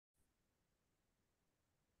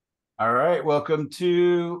All right, welcome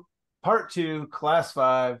to part two, class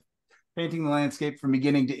five, painting the landscape from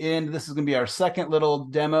beginning to end. This is going to be our second little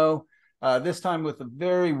demo, this time with a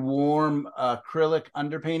very warm acrylic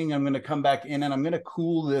underpainting. I'm going to come back in and I'm going to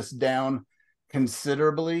cool this down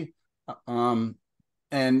considerably,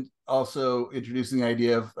 and also introducing the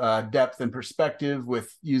idea of depth and perspective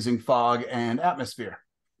with using fog and atmosphere.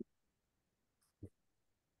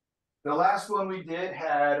 The last one we did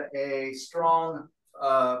had a strong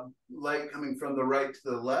light coming from the right to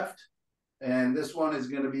the left, and this one is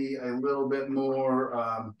going to be a little bit more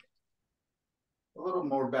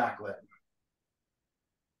backlit,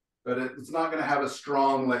 but it's not going to have a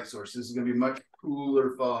strong light source. This is going to be much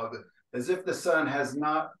cooler fog, as if the sun has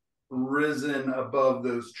not risen above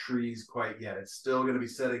those trees quite yet. It's still going to be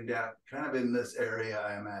setting down kind of in this area,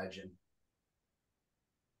 I imagine.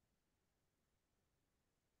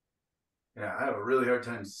 Yeah, I have a really hard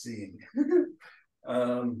time seeing.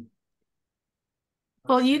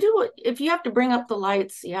 Well, you do what, if you have to bring up the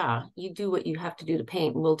lights, yeah, you do what you have to do to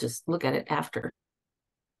paint, and we'll just look at it after.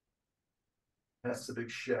 That's a big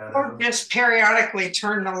shadow. Or just periodically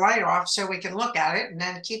turn the light off so we can look at it and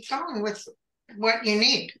then keep going with what you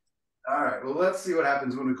need. All right, well, let's see what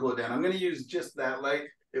happens when we cool it down. I'm going to use just that light.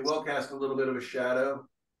 It will cast a little bit of a shadow.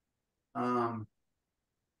 I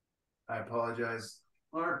apologize.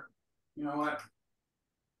 Or, you know what?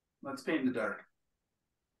 Let's paint in the dark.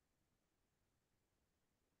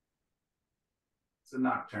 It's a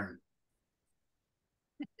nocturne.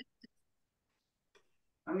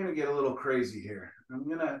 I'm going to get a little crazy here. I'm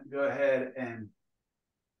going to go ahead and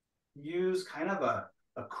use kind of a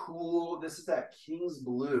cool, this is that King's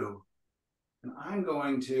Blue. And I'm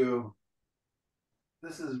going to,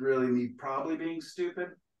 this is really me probably being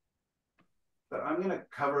stupid, but I'm going to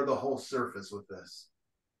cover the whole surface with this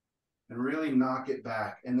and really knock it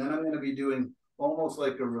back. And then I'm going to be doing almost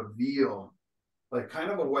like a reveal, like kind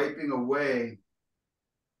of a wiping away.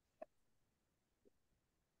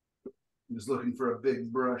 I'm just looking for a big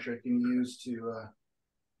brush I can use to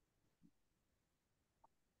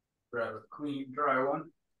grab a clean, dry one.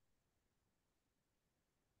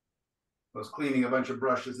 I was cleaning a bunch of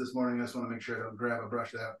brushes this morning. I just want to make sure I don't grab a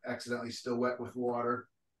brush that accidentally still wet with water.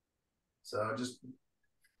 So I just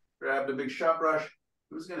grabbed a big shot brush.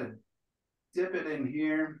 I'm just going to dip it in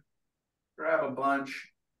here, grab a bunch,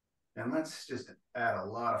 and let's just add a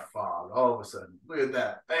lot of fog all of a sudden. Look at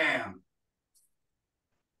that. Bam.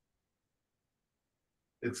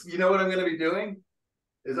 It's, you know what I'm going to be doing?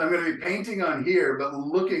 Is I'm going to be painting on here, but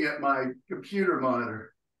looking at my computer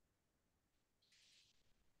monitor.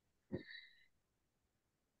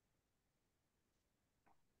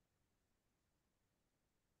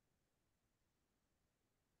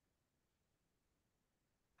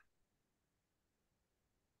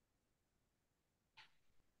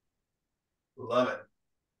 Love it.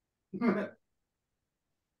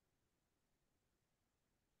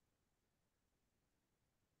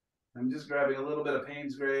 I'm just grabbing a little bit of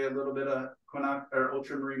Payne's Gray, a little bit of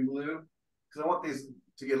ultramarine blue, because I want these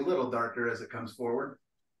to get a little darker as it comes forward.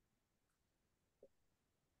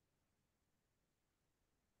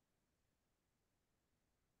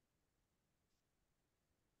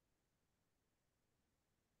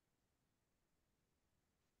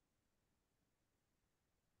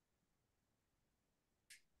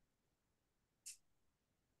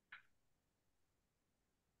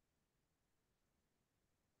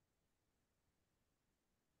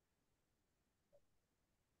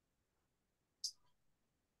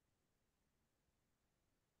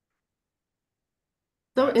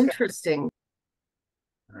 So interesting.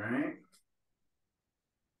 All right.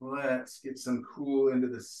 Let's get some cool into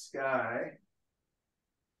the sky.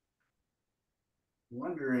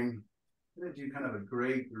 Wondering, I'm going to do kind of a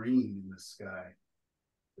gray green in the sky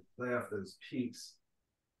to play off those peaks.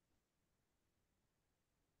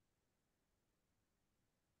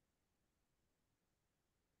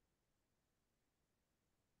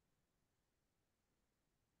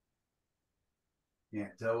 Can't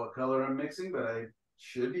tell what color I'm mixing, but I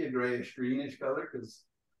should be a grayish greenish color because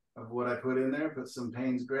of what I put in there. Put some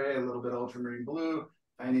Payne's Gray, a little bit ultramarine blue,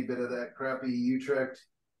 tiny bit of that crappy Utrecht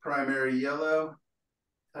primary yellow,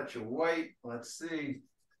 touch of white. Let's see.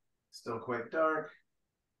 Still quite dark.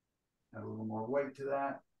 Add a little more white to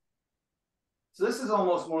that. So this is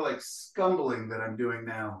almost more like scumbling that I'm doing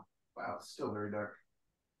now. Wow, it's still very dark.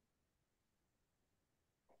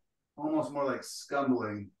 Almost more like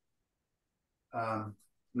scumbling.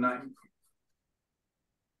 Not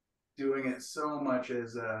doing it so much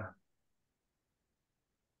as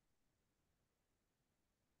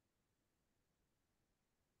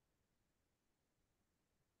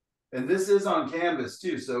And this is on canvas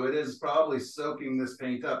too, so it is probably soaking this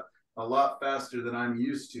paint up a lot faster than I'm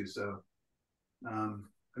used to. So I'm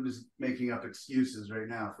just making up excuses right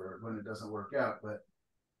now for when it doesn't work out, but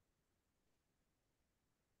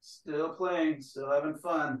still playing, still having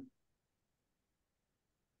fun.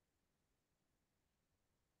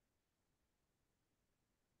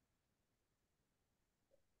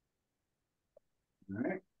 All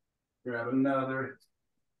right, grab another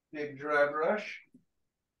big dry brush.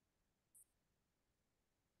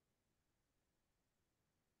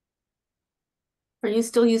 Are you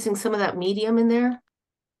still using some of that medium in there?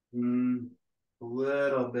 A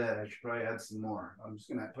little bit. I should probably add some more. I'm just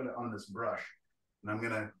gonna put it on this brush, and I'm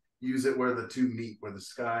gonna use it where the two meet, where the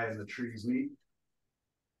sky and the trees meet.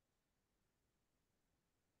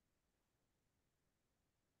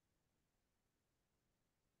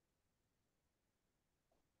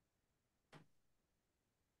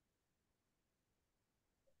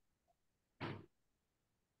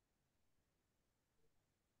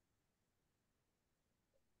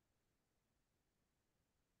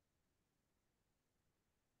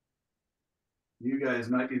 You guys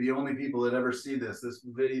might be the only people that ever see this.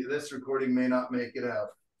 This recording may not make it out.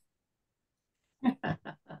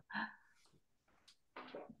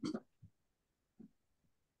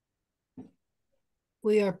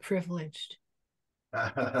 We are privileged.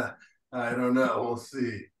 I don't know. We'll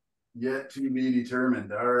see. Yet to be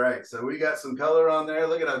determined. All right. So we got some color on there.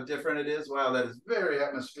 Look at how different it is. Wow, that is very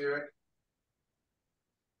atmospheric.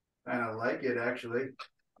 Kind of like it, actually.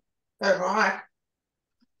 So do I.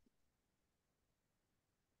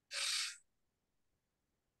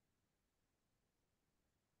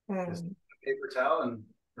 Just a paper towel and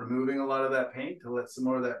removing a lot of that paint to let some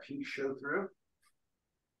more of that pink show through.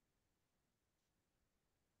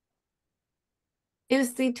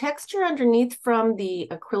 Is the texture underneath from the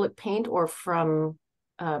acrylic paint or from,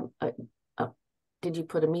 did you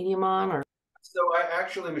put a medium on or? So I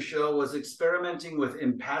actually, Michelle, was experimenting with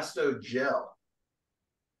impasto gel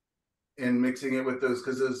and mixing it with those,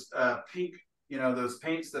 because those pink, those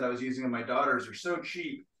paints that I was using on my daughters are so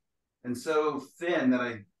cheap and so thin that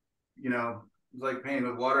I, was like painting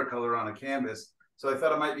with watercolor on a canvas. So I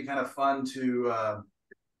thought it might be kind of fun to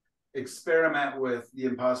experiment with the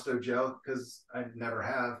impasto gel, because I never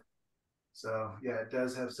have. So yeah, it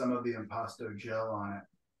does have some of the impasto gel on it.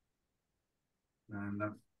 And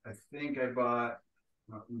I think I bought,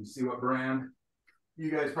 let me see what brand. You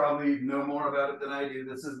guys probably know more about it than I do.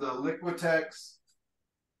 This is the Liquitex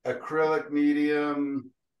acrylic medium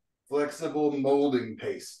flexible molding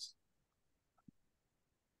paste.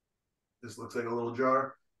 This looks like a little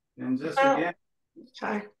jar. And just again,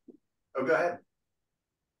 Sorry. oh, go ahead.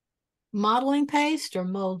 Modeling paste or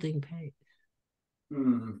molding paste?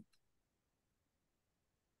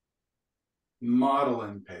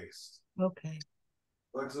 Modeling paste. Okay.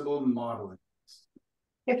 Flexible modeling.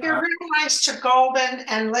 If you're really nice to Golden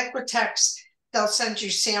and Liquitex, they'll send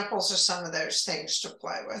you samples of some of those things to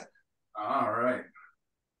play with. All right.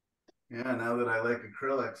 Yeah, now that I like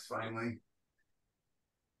acrylics, finally.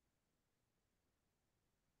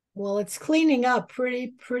 Well, it's cleaning up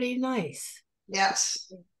pretty nice.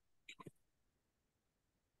 Yes.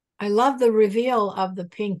 I love the reveal of the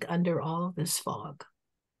pink under all of this fog.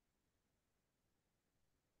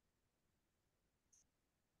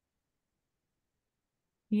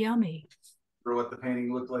 Yummy. For what the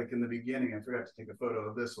painting looked like in the beginning, I forgot to take a photo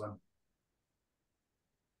of this one.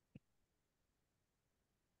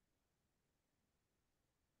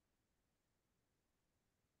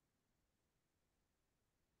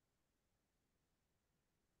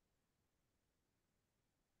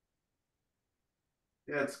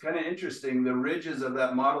 Yeah, it's kind of interesting. The ridges of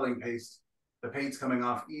that modeling paste, the paint's coming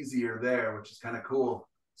off easier there, which is kind of cool.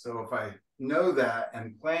 So if I know that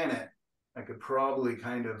and plan it, I could probably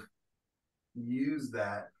kind of use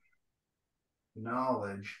that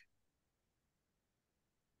knowledge.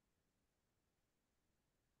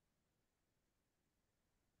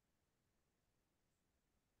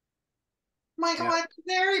 Michael, Yeah. at the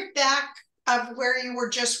very back of where you were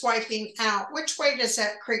just wiping out, which way does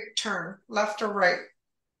that creek turn? Left or right?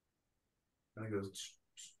 And it goes,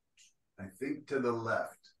 I think, to the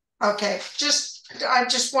left. Okay, I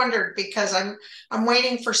just wondered because I'm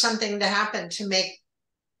waiting for something to happen to make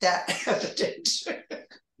that evident.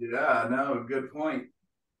 Yeah, no, good point.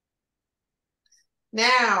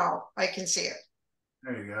 Now I can see it.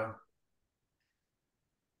 There you go.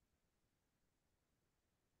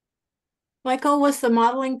 Michael, was the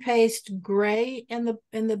modeling paste gray in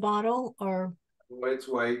the bottle or It's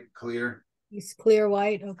white, clear. it's clear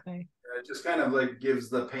white? Okay. It just kind of like gives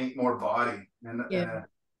the paint more body and Yeah.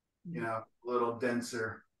 a little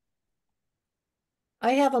denser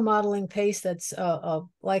I have a modeling paste that's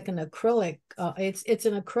like an acrylic. It's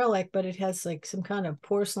an acrylic, but it has like some kind of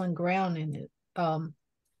porcelain ground in it. And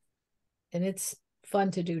it's fun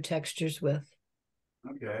to do textures with.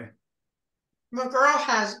 Okay.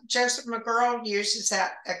 Joseph McGurl uses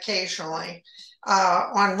that occasionally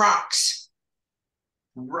on rocks.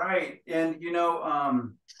 Right. And you know,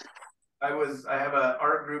 I have an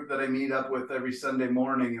art group that I meet up with every Sunday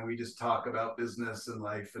morning, and we just talk about business and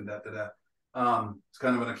life and da da da. It's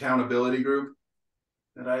kind of an accountability group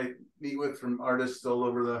that I meet with from artists all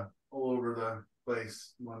over the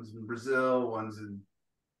place. One's in Brazil, one's in,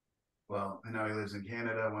 well, I know he lives in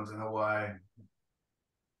Canada, one's in Hawaii.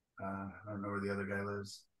 I don't know where the other guy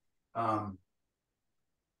lives. One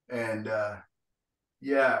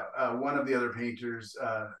of the other painters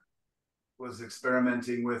was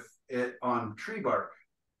experimenting with it on tree bark,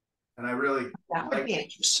 and I really That would be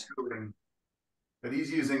interesting. But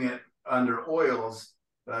he's using it under oils.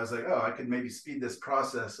 But I was like, oh, I could maybe speed this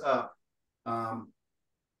process up.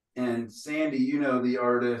 And Sandy, you know the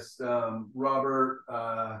artist Robert,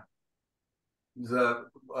 the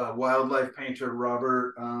wildlife painter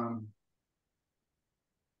Robert.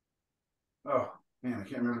 Oh man, I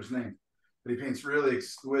can't remember his name, but he paints really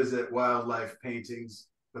exquisite wildlife paintings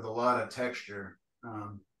with a lot of texture.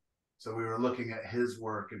 So we were looking at his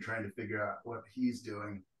work and trying to figure out what he's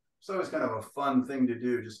doing. It's always kind of a fun thing to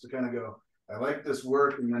do, just to kind of go, I like this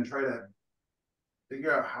work, and then try to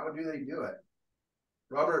figure out how do they do it.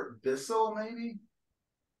 Robert Bissell, maybe?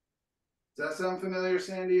 Does that sound familiar,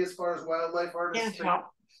 Sandy, as far as wildlife artists? Can't help.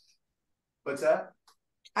 What's that?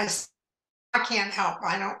 I can't help.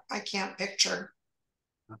 I can't picture.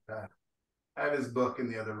 Okay. I have his book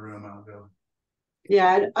in the other room. I'll go.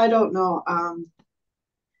 Yeah, I don't know.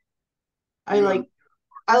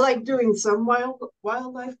 I like doing some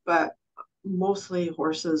wildlife, but mostly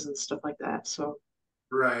horses and stuff like that. So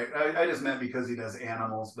Right. I just meant because he does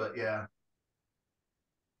animals, but yeah.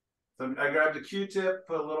 So I grabbed a Q-tip,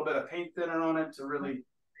 put a little bit of paint thinner on it to really see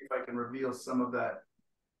if I can reveal some of that.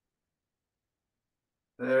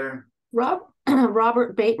 There.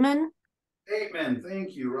 Robert Bateman. Bateman,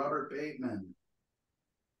 thank you, Robert Bateman.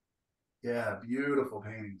 Yeah, beautiful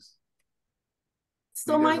paintings.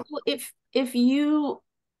 So Michael, if you,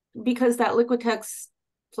 because that Liquitex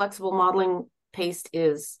flexible modeling paste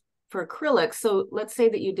is for acrylic, so let's say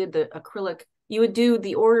that you did the acrylic, you would do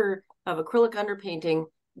the order of acrylic underpainting,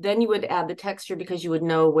 then you would add the texture because you would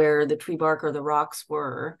know where the tree bark or the rocks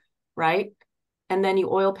were, right? And then you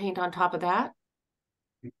oil paint on top of that?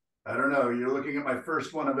 I don't know. You're looking at my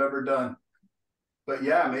first one I've ever done. But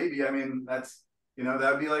yeah, maybe. I mean, that's,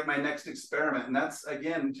 that would be like my next experiment. And that's,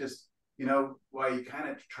 again, just, why you kind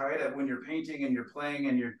of try to, when you're painting and you're playing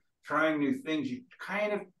and you're trying new things, you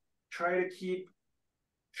kind of try to keep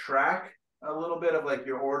track a little bit of like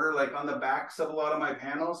your order. Like on the backs of a lot of my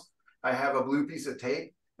panels, I have a blue piece of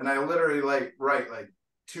tape, and I literally write like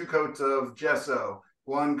 2 coats of gesso,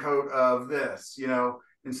 1 coat of this,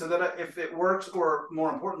 and so that if it works, or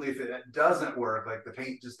more importantly, if it doesn't work, like the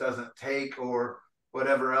paint just doesn't take or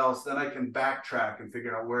whatever else, then I can backtrack and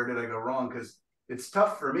figure out where did I go wrong. Because it's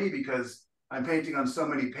tough for me because I'm painting on so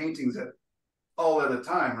many paintings all at a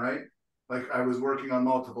time, right? Like I was working on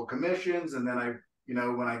multiple commissions, and then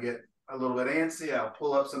when I get a little bit antsy, I'll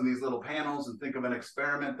pull up some of these little panels and think of an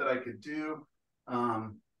experiment that I could do.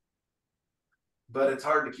 But it's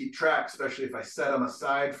hard to keep track, especially if I set them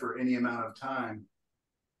aside for any amount of time.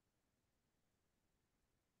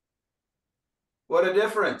 What a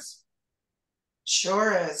difference.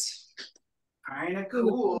 Sure is. Kind of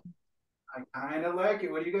cool. I kind of like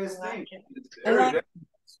it. What do you guys think? It's I like different.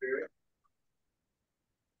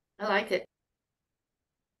 I like it.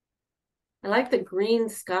 I like the green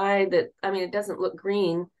sky it doesn't look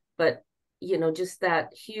green, but just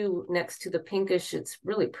that hue next to the pinkish, it's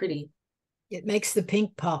really pretty. It makes the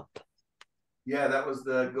pink pop. Yeah, that was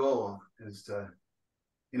the goal, is to,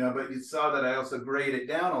 but you saw that I also grayed it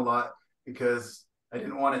down a lot because I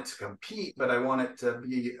didn't want it to compete, but I want it to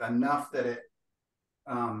be enough that it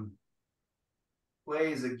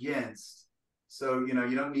plays against. So, you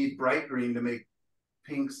don't need bright green to make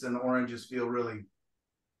pinks and oranges feel really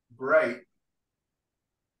bright.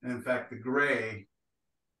 And in fact, the gray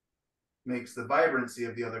makes the vibrancy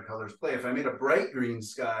of the other colors play. If I made a bright green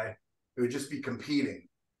sky, it would just be competing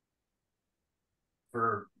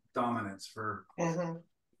for dominance, for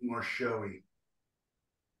more showy.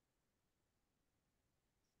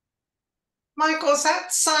 Michael, is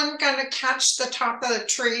that sun going to catch the top of the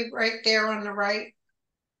tree right there on the right?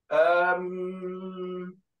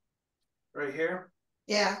 Right here?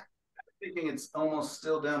 Yeah. I'm thinking it's almost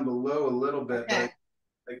still down below a little bit. Okay.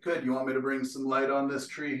 I could. You want me to bring some light on this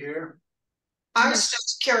tree here? I was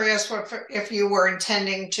just curious if you were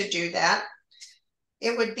intending to do that.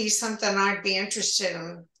 It would be something I'd be interested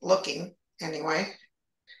in looking anyway.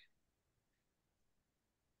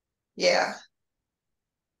 Yeah.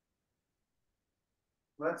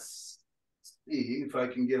 Let's see if I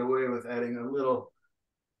can get away with adding a little,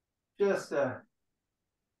 just a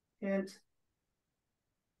hint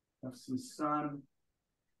of some sun.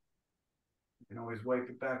 You can always wipe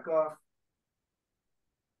it back off.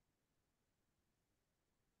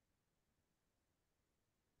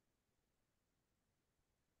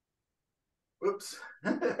 Oops.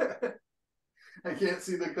 I can't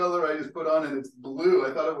see the color I just put on and it's blue.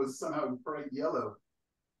 I thought it was somehow bright yellow.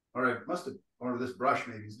 All right, must have, or this brush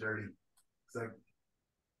maybe is dirty. So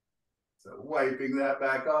wiping that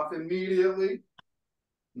back off immediately.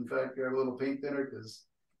 In fact, grab a little paint thinner because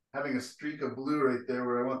having a streak of blue right there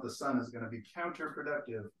where I want the sun is going to be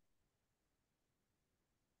counterproductive.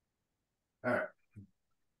 All right,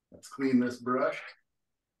 let's clean this brush.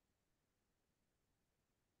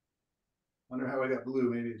 Wonder how I got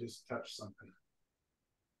blue, maybe it just touched something.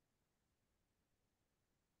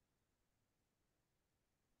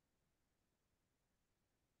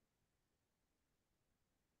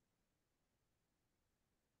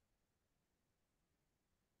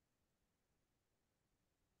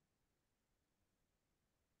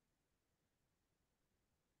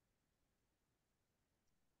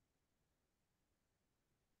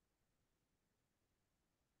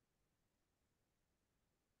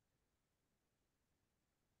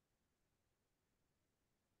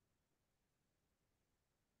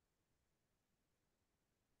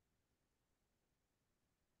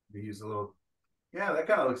 We use a little, yeah, that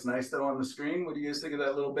kind of looks nice though on the screen. What do you guys think of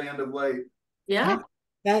that little band of light? Yeah.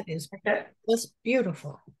 That is just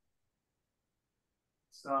beautiful.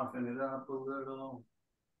 Soften it up a little.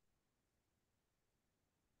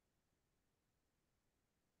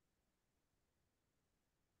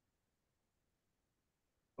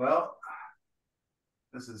 Well,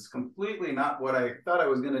 this is completely not what I thought I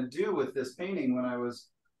was going to do with this painting when I was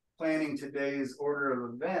planning today's order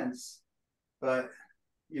of events. But,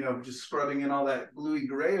 you know, just scrubbing in all that bluey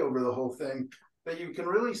gray over the whole thing. But you can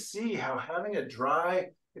really see how having a dry,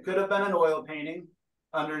 it could have been an oil painting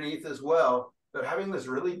underneath as well, but having this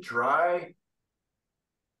really dry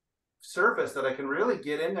surface that I can really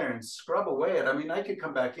get in there and scrub away it. I mean, I could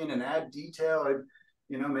come back in and add detail.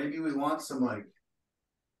 You know, maybe we want some like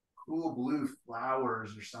cool blue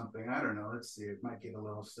flowers or something. I don't know. Let's see. It might get a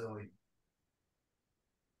little silly.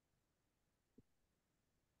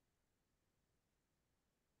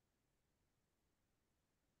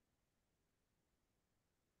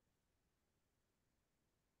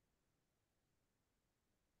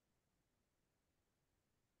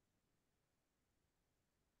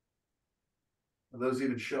 Are those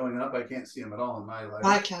even showing up? I can't see them at all in my light.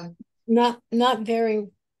 I can. Not very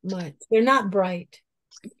much. They're not bright.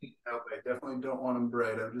 Nope, I definitely don't want them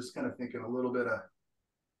bright. I'm just kind of thinking a little bit of.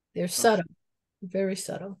 They're subtle, very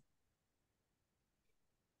subtle.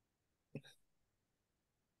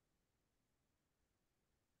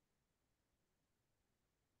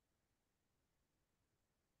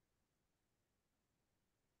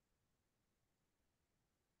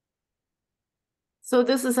 So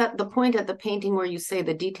this is at the point at the painting where you say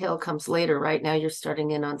the detail comes later, right? Now you're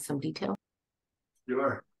starting in on some detail.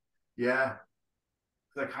 Sure. Yeah.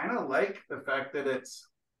 I kind of like the fact that it's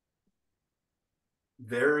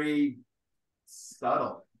very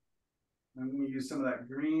subtle. I'm going to use some of that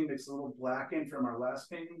green, mix a little black in from our last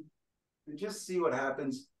painting, and just see what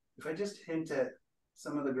happens if I just hint at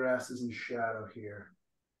some of the grasses in shadow here.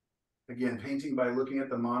 Again, painting by looking at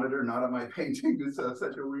the monitor, not at my painting. It's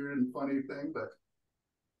such a weird and funny thing, but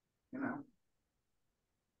you know.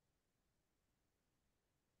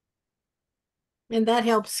 And that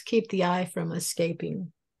helps keep the eye from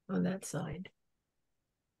escaping on that side.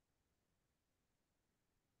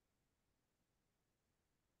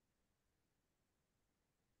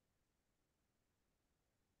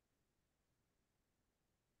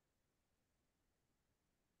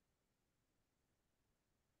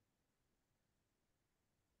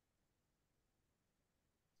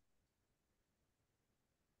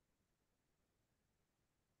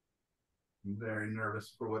 I'm very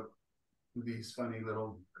nervous for what these funny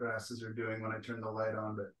little grasses are doing when I turn the light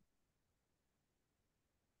on, but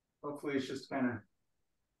hopefully it's just kind of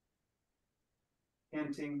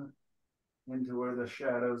hinting into where the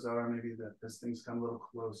shadows are. Maybe that this thing's come a little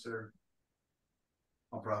closer.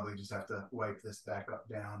 I'll probably just have to wipe this back up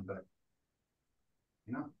down, but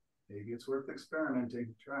you know, maybe it's worth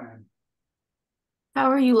experimenting, trying. How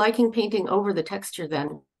are you liking painting over the texture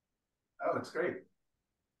then? Oh, it's great.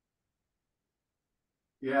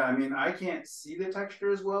 Yeah, I mean, I can't see the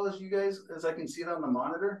texture as well as you guys, as I can see it on the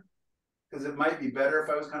monitor, because it might be better if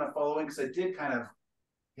I was kind of following, because I did kind of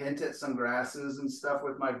hint at some grasses and stuff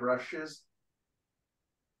with my brushes.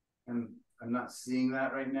 And I'm not seeing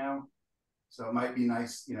that right now. So it might be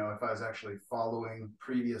nice, you know, if I was actually following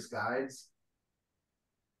previous guides.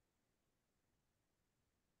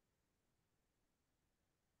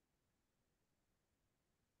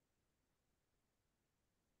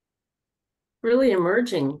 Really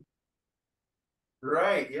emerging.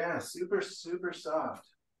 Right, yeah, super, super soft.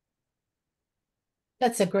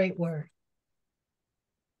 That's a great word.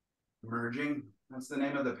 Emerging. That's the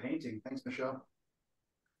name of the painting. Thanks, Michelle.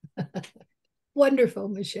 Wonderful,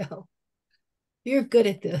 Michelle. You're good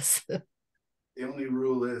at this. The only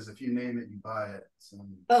rule is if you name it, you buy it. So,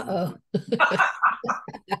 Uh-oh.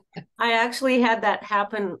 I actually had that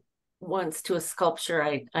happen once to a sculpture.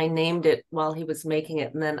 I named it while he was making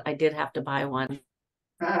it, and then I did have to buy one.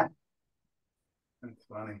 that's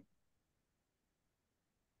funny.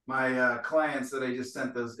 My clients that I just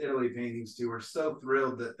sent those Italy paintings to were so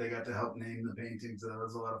thrilled that they got to help name the paintings. So it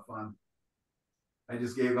was a lot of fun. I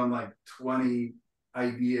just gave them like 20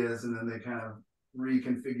 ideas, and then they kind of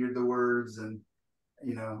reconfigured the words and,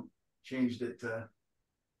 you know, changed it to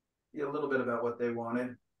be a little bit about what they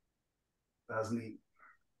wanted. That was neat.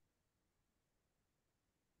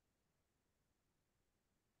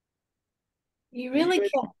 You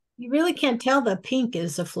really can't tell the pink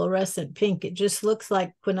is a fluorescent pink. It just looks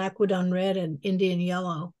like quinacridone red and Indian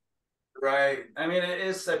yellow. Right. I mean, it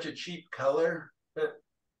is such a cheap color, but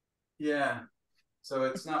yeah. So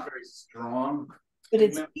it's not very strong. But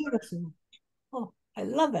it's beautiful. Oh, I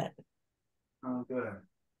love it. Oh, good.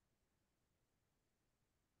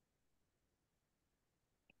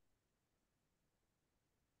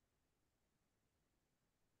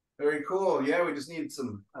 Very cool. Yeah, we just need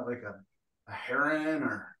some like a heron,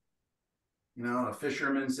 or, you know, a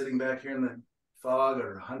fisherman sitting back here in the fog,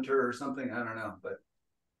 or a hunter or something. I don't know, but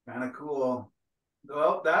kind of cool.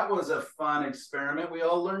 Well, that was a fun experiment. We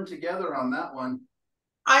all learned together on that one.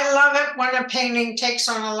 I love it when a painting takes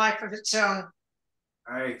on a life of its own.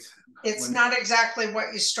 All right. It's not exactly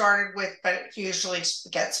what you started with, but it usually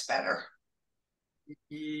gets better.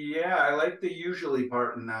 Yeah, I like the usually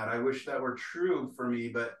part in that. I wish that were true for me,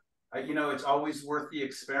 but you know, it's always worth the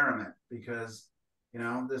experiment, because, you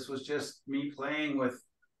know, this was just me playing with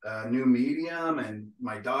a new medium and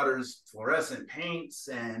my daughter's fluorescent paints,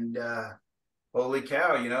 and holy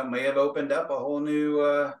cow, you know, it may have opened up a whole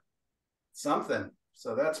new something.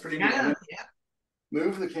 So that's pretty neat. I'm gonna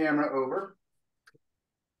move the camera over.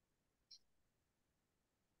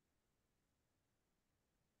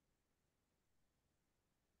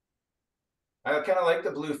 I kind of like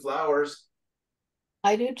the blue flowers.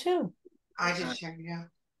 I do too. I did too, yeah.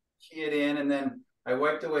 Key it in, and then I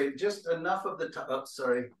wiped away just enough of the top. Oh,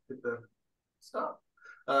 sorry, hit the stop.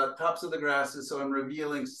 Tops of the grasses, so I'm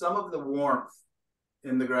revealing some of the warmth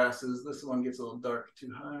in the grasses. This one gets a little dark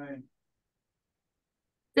too high.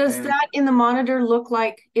 Does that in the monitor look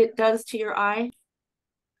like it does to your eye?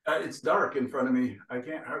 It's dark in front of me. I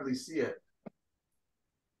can't hardly see it.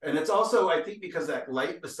 And it's also, I think, because that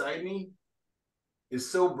light beside me is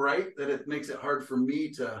so bright that it makes it hard for me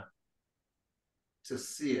to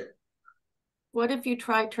see it. What if you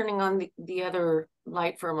try turning on the other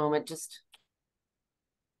light for a moment? Just,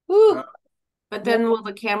 but then will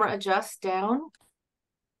the camera adjust down?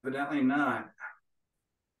 Evidently not.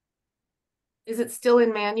 Is it still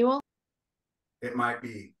in manual? It might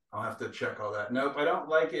be. I'll have to check all that. Nope, I don't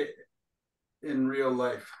like it in real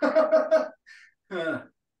life.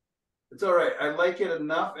 It's all right. I like it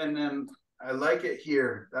enough, and then I like it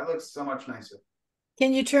here. That looks so much nicer.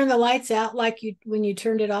 Can you turn the lights out like you when you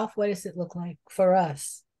turned it off? What does it look like for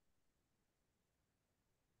us?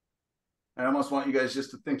 I almost want you guys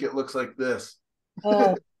just to think it looks like this.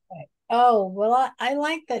 Oh, okay. Oh, well, I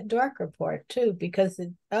like that darker part too, because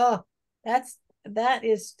that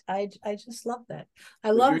is I just love that. I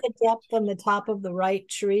love the depth on the top of the right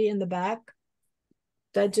tree in the back.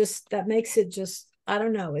 That makes it just, I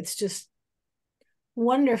don't know, it's just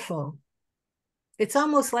wonderful. It's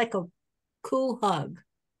almost like a cool hug.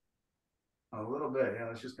 A little bit, yeah.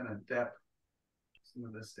 Let's just kind of dap some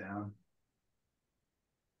of this down.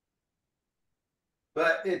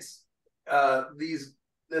 But it's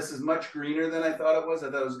this is much greener than I thought it was.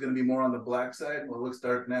 I thought it was going to be more on the black side. Well, it looks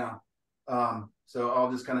dark now. So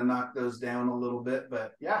I'll just kind of knock those down a little bit.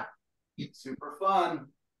 But yeah, super fun.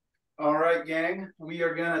 All right, gang, we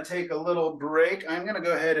are going to take a little break. I'm going to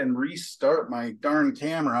go ahead and restart my darn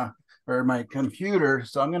camera, or my computer.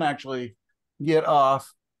 So I'm going to actually get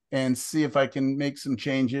off and see if I can make some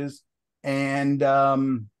changes. And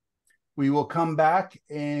we will come back.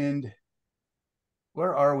 And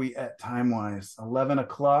where are we at time-wise? 11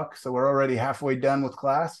 o'clock. So we're already halfway done with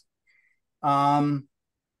class. I'm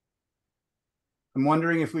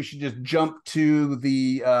wondering if we should just jump to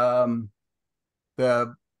the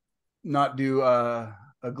not do a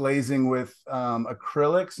glazing with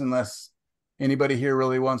acrylics, unless anybody here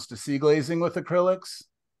really wants to see glazing with acrylics.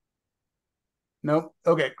 Nope.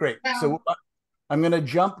 Okay, great. No. So I'm going to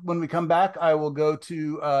jump. When we come back, I will go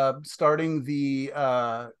to starting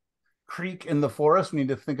the creek in the forest. We need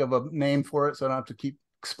to think of a name for it, so I don't have to keep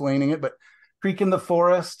explaining it, but creek in the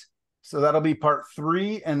forest. So that'll be part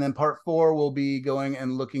 3. And then part 4 will be going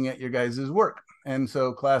and looking at your guys' work. And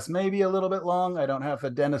so class may be a little bit long. I don't have a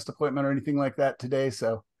dentist appointment or anything like that today.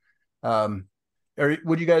 So or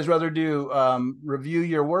would you guys rather do review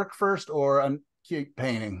your work first or keep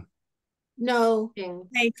painting? No,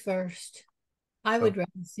 Paint. paint first. I would rather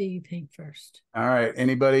see you paint first. All right.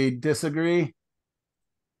 Anybody disagree?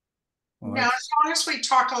 Well, Now, as long as we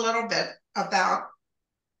talk a little bit about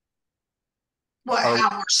how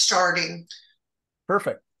we're starting.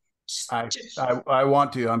 Perfect. I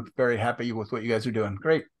want to. I'm very happy with what you guys are doing.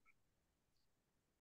 Great.